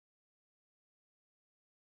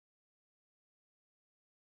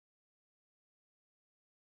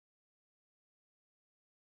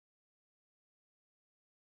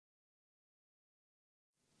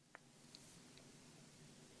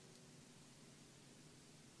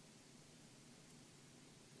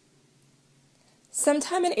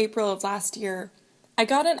Sometime in April of last year, I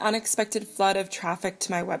got an unexpected flood of traffic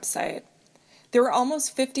to my website. There were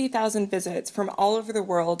almost 50,000 visits from all over the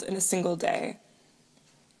world in a single day.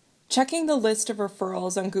 Checking the list of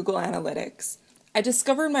referrals on Google Analytics, I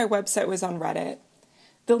discovered my website was on Reddit.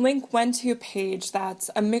 The link went to a page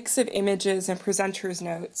that's a mix of images and presenters'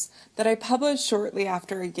 notes that I published shortly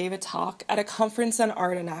after I gave a talk at a conference on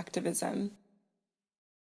art and activism.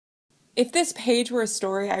 If this page were a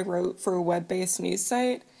story I wrote for a web-based news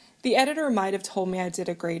site, the editor might have told me I did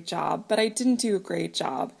a great job, but I didn't do a great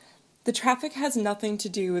job. The traffic has nothing to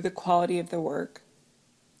do with the quality of the work.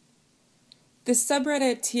 The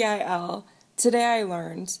subreddit TIL, Today I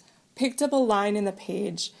Learned, picked up a line in the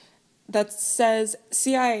page that says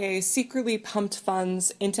CIA secretly pumped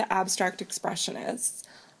funds into abstract expressionists.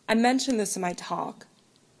 I mentioned this in my talk.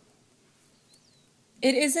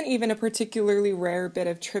 It isn't even a particularly rare bit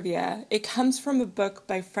of trivia. It comes from a book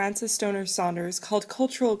by Frances Stoner Saunders called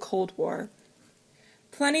Cultural Cold War.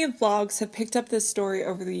 Plenty of blogs have picked up this story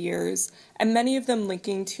over the years, and many of them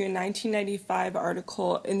linking to a 1995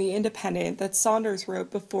 article in The Independent that Saunders wrote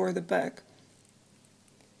before the book.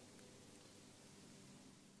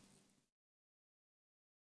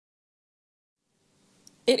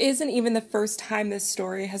 It isn't even the first time this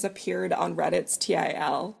story has appeared on Reddit's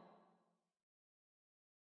TIL.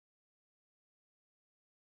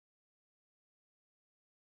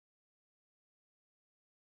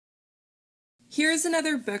 Here's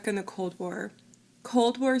another book on the Cold War,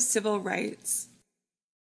 Cold War Civil Rights.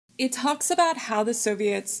 It talks about how the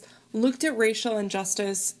Soviets looked at racial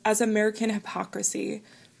injustice as American hypocrisy,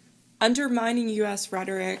 undermining U.S.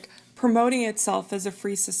 rhetoric, promoting itself as a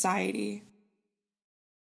free society.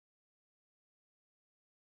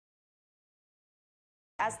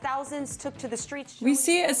 As thousands took to the streets, we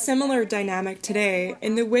see a similar dynamic today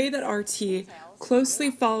in the way that RT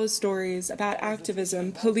closely follows stories about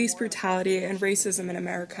activism, police brutality, and racism in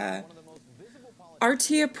America.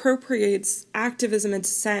 RT appropriates activism and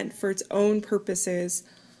dissent for its own purposes.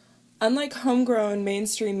 Unlike homegrown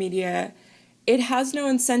mainstream media, it has no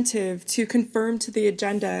incentive to conform to the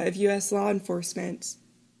agenda of U.S. law enforcement.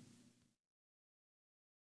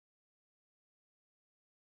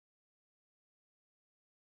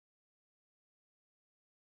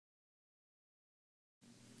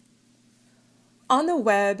 On the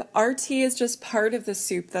web, RT is just part of the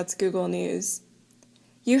soup that's Google News.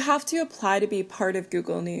 You have to apply to be part of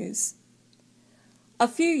Google News. A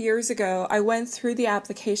few years ago, I went through the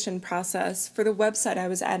application process for the website I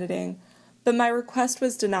was editing, but my request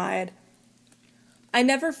was denied. I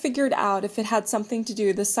never figured out if it had something to do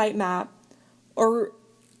with the sitemap, or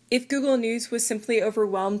if Google News was simply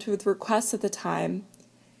overwhelmed with requests at the time.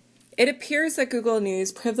 It appears that Google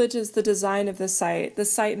News privileges the design of the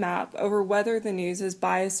sitemap, over whether the news is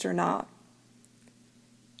biased or not.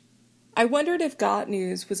 I wondered if Got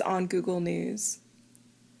News was on Google News.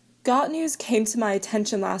 Got News came to my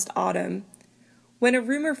attention last autumn when a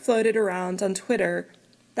rumor floated around on Twitter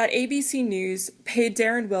that ABC News paid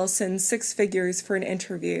Darren Wilson 6 figures for an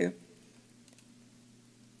interview.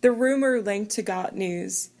 The rumor linked to Got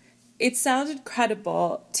News. It sounded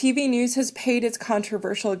credible. TV News has paid its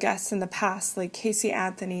controversial guests in the past, like Casey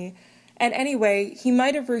Anthony, and anyway, he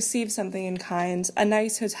might have received something in kind, a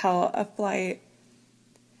nice hotel, a flight.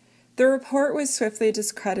 The report was swiftly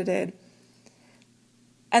discredited,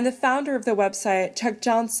 and the founder of the website, Chuck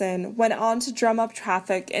Johnson, went on to drum up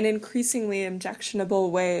traffic in increasingly objectionable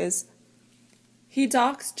ways. He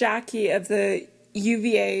doxed Jackie of the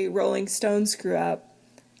UVA Rolling Stone screw-up,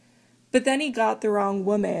 but then he got the wrong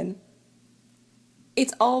woman.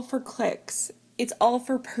 It's all for clicks. It's all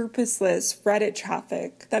for purposeless Reddit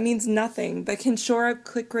traffic that means nothing but can shore up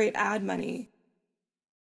click rate ad money.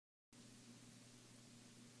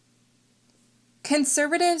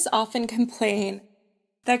 Conservatives often complain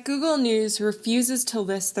that Google News refuses to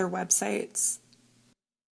list their websites.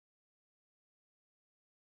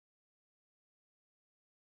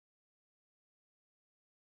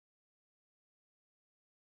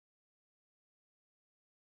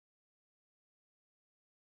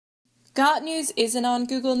 Got News isn't on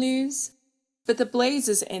Google News, but The Blaze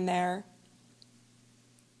is in there.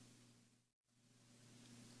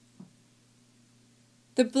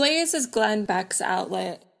 The Blaze is Glenn Beck's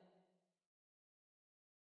outlet.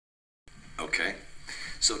 Okay,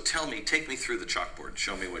 so tell me, take me through the chalkboard.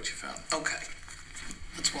 Show me what you found. Okay,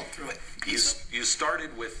 let's walk through it. You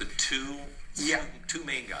started with the two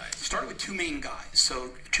main guys. Started with 2 main guys. So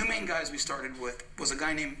 2 main guys we started with was a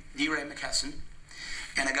guy named D-Ray McKesson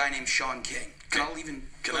and a guy named Sean King.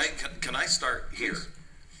 Can I start here?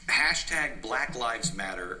 hashtag Black Lives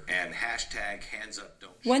Matter and hashtag Hands Up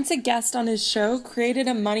Don't. Once a guest on his show created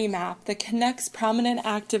a money map that connects prominent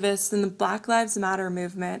activists in the Black Lives Matter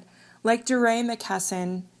movement, like Joanne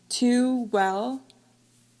McNeil, to, well,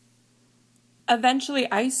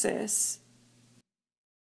 eventually ISIS.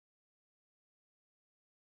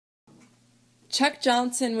 Chuck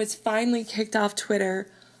Johnson was finally kicked off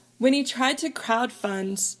Twitter when he tried to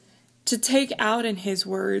crowdfund to take out, in his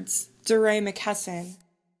words, Joanne McNeil.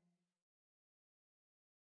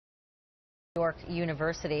 York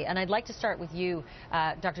University. And I'd like to start with you,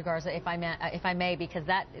 Dr. Garza, if I may, because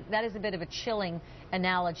that is a bit of a chilling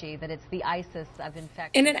analogy, that it's the ISIS of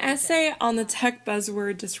infection. In an essay on the tech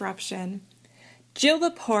buzzword disruption, Jill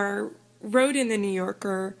Lepore wrote in The New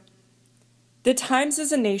Yorker, "The Times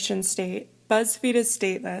is a nation state, BuzzFeed is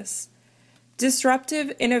stateless.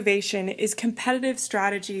 Disruptive innovation is competitive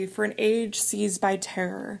strategy for an age seized by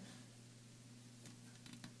terror."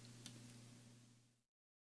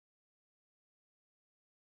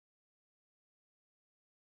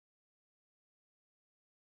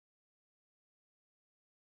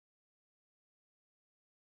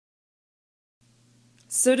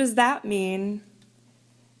 So does that mean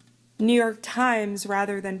New York Times,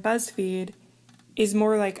 rather than BuzzFeed, is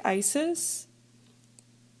more like ISIS?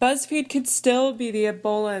 BuzzFeed could still be the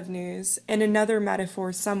Ebola of news, in another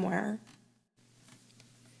metaphor somewhere.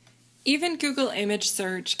 Even Google image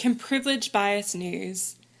search can privilege biased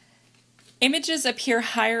news. Images appear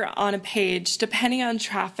higher on a page depending on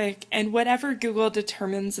traffic and whatever Google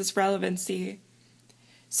determines as relevancy.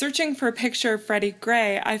 Searching for a picture of Freddie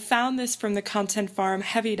Gray, I found this from the content farm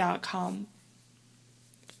heavy.com.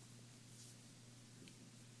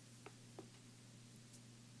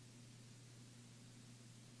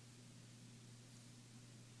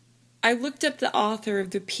 I looked up the author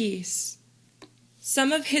of the piece.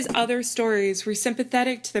 Some of his other stories were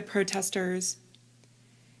sympathetic to the protesters.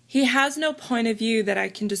 He has no point of view that I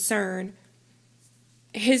can discern.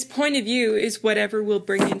 His point of view is whatever will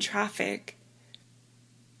bring in traffic.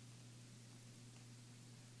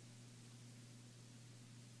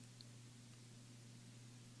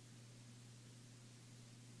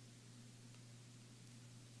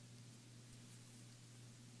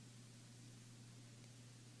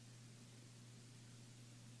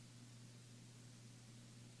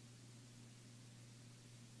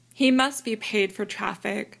 He must be paid for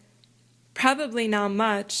traffic. Probably not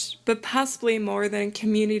much, but possibly more than a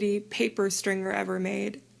community paper stringer ever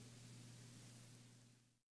made.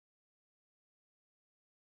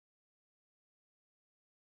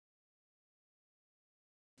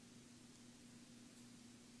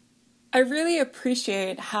 I really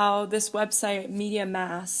appreciate how this website, Media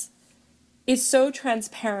Mass, is so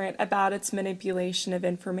transparent about its manipulation of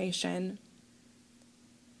information.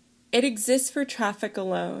 It exists for traffic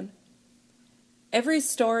alone. Every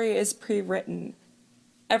story is pre-written.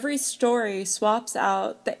 Every story swaps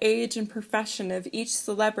out the age and profession of each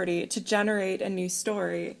celebrity to generate a new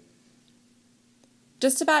story.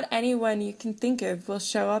 Just about anyone you can think of will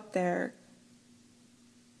show up there.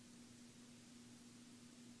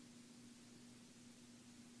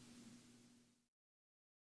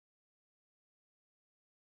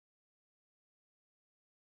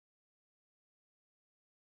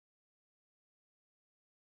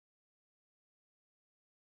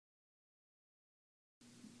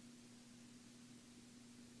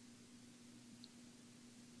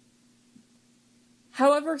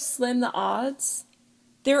 However slim the odds,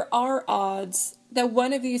 there are odds that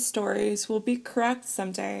one of these stories will be correct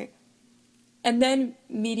someday, and then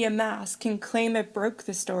Media Mass can claim it broke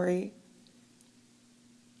the story.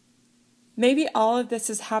 Maybe all of this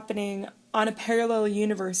is happening on a parallel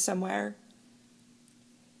universe somewhere.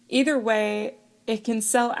 Either way, it can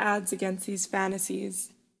sell ads against these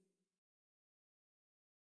fantasies.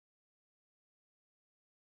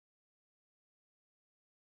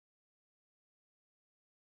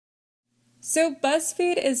 So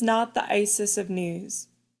BuzzFeed is not the ISIS of news.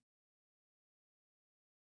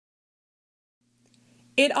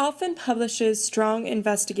 It often publishes strong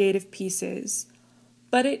investigative pieces,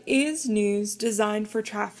 but it is news designed for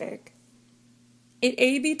traffic. It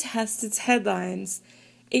A/B tests its headlines.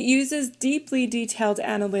 It uses deeply detailed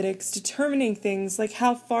analytics determining things like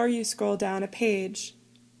how far you scroll down a page.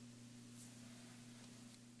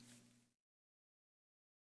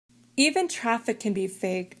 Even traffic can be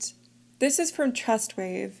faked. This is from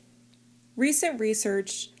TrustWave. Recent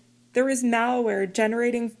research, there is malware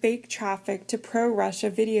generating fake traffic to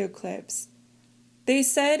pro-Russia video clips. They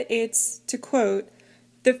said it's, to quote,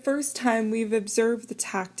 "the first time we've observed the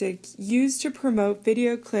tactic used to promote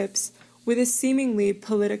video clips with a seemingly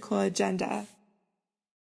political agenda."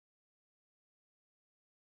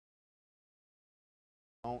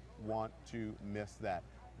 don't want to miss that.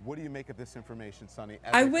 What do you make of this information, Sonny?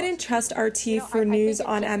 I wouldn't trust RT for news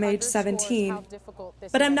on MH17,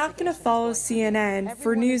 but I'm not going to follow CNN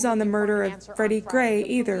for news on the murder of Freddie Gray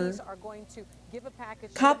either.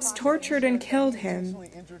 Cops tortured and killed him.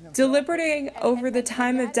 Deliberating over the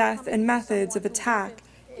time of death and methods of attack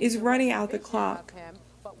is running out the clock.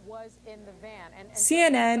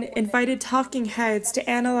 CNN invited talking heads to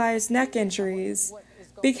analyze neck injuries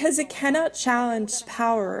because it cannot challenge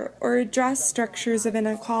power or address structures of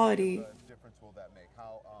inequality.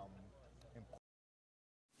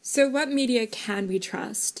 So what media can we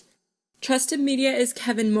trust? Trusted media is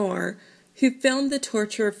Kevin Moore, who filmed the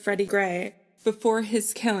torture of Freddie Gray before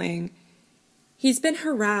his killing. He's been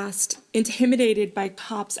harassed, intimidated by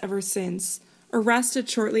cops ever since, arrested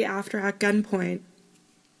shortly after at gunpoint.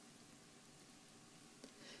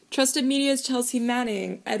 Trusted Media's Chelsea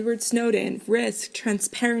Manning, Edward Snowden, risk,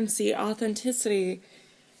 transparency, authenticity.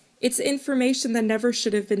 It's information that never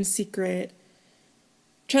should have been secret.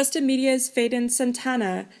 Trusted Media's Faden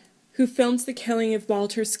Santana, who filmed the killing of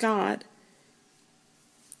Walter Scott.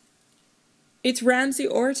 It's Ramsey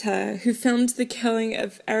Orta, who filmed the killing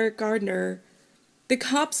of Eric Gardner. The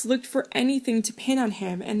cops looked for anything to pin on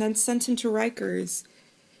him and then sent him to Rikers.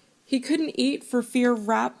 He couldn't eat for fear of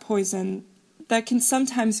rat poison that can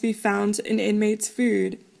sometimes be found in inmates'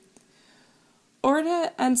 food.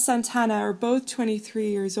 Orta and Santana are both 23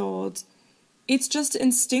 years old. It's just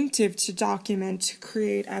instinctive to document to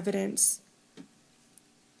create evidence.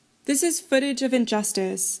 This is footage of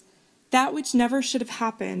injustice, that which never should have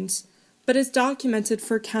happened, but is documented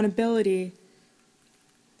for accountability.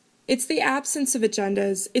 It's the absence of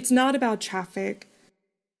agendas. It's not about traffic.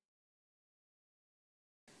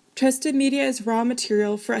 Trusted media is raw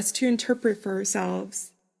material for us to interpret for ourselves.